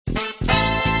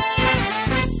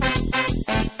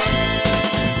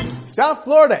South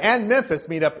Florida and Memphis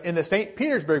meet up in the St.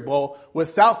 Petersburg Bowl with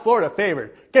South Florida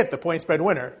favored. Get the point spread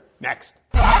winner next.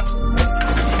 From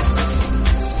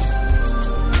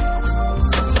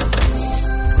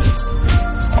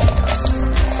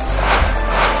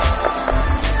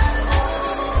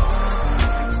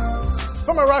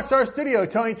our Rockstar studio,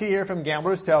 Tony T here from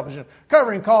Gamblers Television,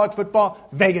 covering college football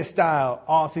Vegas style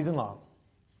all season long.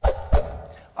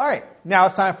 All right, now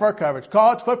it's time for our coverage.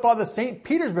 College football, the St.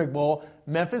 Petersburg Bowl,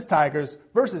 Memphis Tigers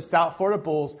versus South Florida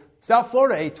Bulls. South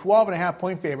Florida, a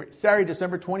 12.5-point favorite. Saturday,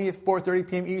 December 20th, 4:30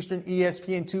 p.m. Eastern,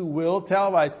 ESPN2 will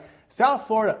televise. South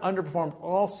Florida underperformed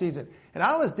all season, and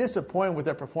I was disappointed with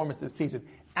their performance this season.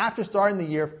 After starting the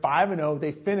year 5-0,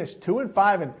 they finished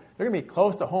 2-5, and they're going to be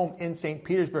close to home in St.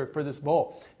 Petersburg for this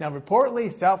bowl. Now,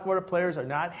 reportedly, South Florida players are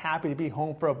not happy to be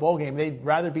home for a bowl game. They'd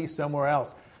rather be somewhere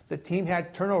else. The team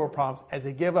had turnover problems as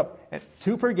they give up at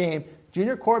 2 per game.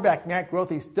 Junior quarterback Matt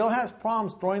Grothe still has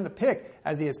problems throwing the pick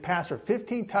as he has passed for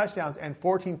 15 touchdowns and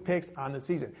 14 picks on the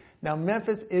season. Now,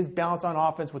 Memphis is balanced on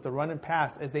offense with the run and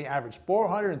pass as they average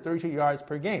 432 yards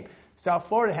per game. South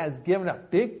Florida has given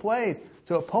up big plays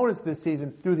to opponents this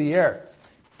season through the air.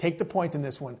 Take the points in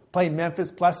this one. Play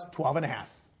Memphis plus 12.5.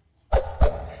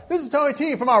 This is Tony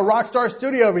T from our Rockstar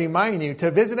Studio reminding you to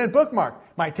visit and bookmark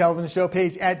my television show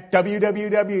page at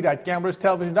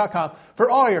www.gamblerstelevision.com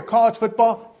for all your college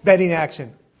football betting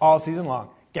action all season long.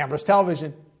 Gamblers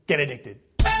Television, get addicted.